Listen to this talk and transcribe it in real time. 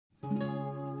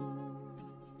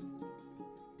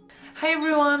Hi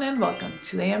everyone and welcome!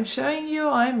 Today I'm showing you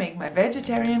how I make my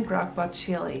vegetarian crockpot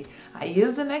chili. I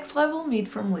use the next level meat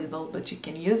from Lidl, but you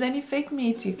can use any fake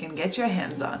meat you can get your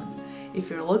hands on.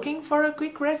 If you're looking for a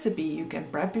quick recipe you can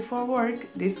prep before work,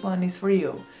 this one is for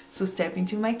you. So step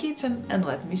into my kitchen and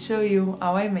let me show you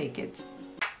how I make it.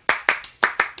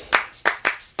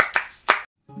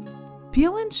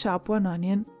 Peel and chop 1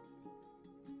 onion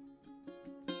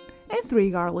and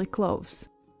 3 garlic cloves.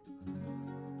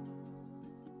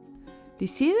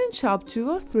 Deseed and chop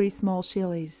 2 or 3 small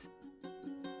chilies.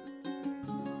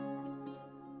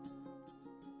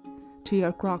 To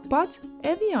your crockpot,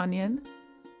 add the onion,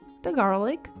 the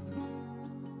garlic,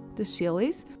 the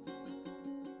chilies,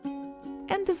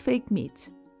 and the fake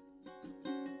meat.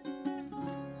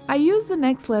 I use the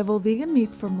next level vegan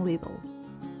meat from Lidl.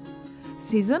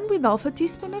 Season with half a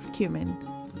teaspoon of cumin,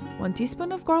 1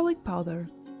 teaspoon of garlic powder,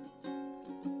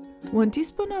 1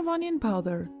 teaspoon of onion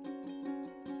powder,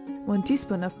 1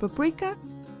 teaspoon of paprika,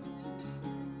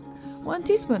 1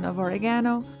 teaspoon of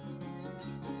oregano,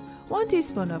 1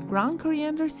 teaspoon of ground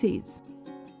coriander seeds,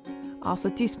 half a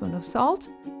teaspoon of salt,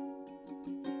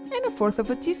 and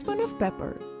 1/4 teaspoon of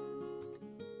pepper.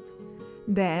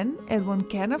 Then add 1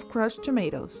 can of crushed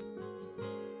tomatoes,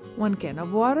 1 can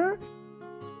of water,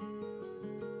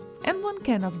 and 1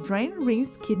 can of drained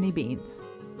rinsed kidney beans.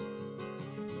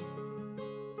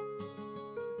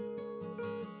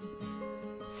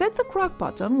 Set the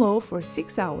crockpot on low for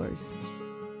 6 hours.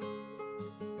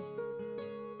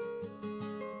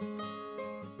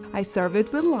 I serve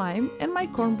it with lime and my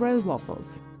cornbread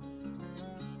waffles.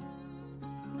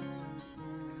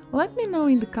 Let me know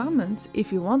in the comments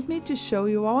if you want me to show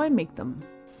you how I make them.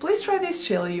 Please try this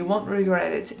chili, you won't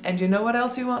regret it. And you know what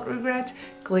else you won't regret?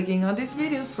 Clicking on these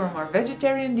videos for more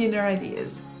vegetarian dinner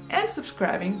ideas. And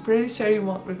subscribing, pretty sure you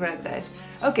won't regret that.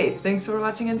 Okay, thanks for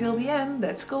watching until the end,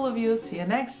 that's cool of you, see you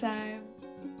next time!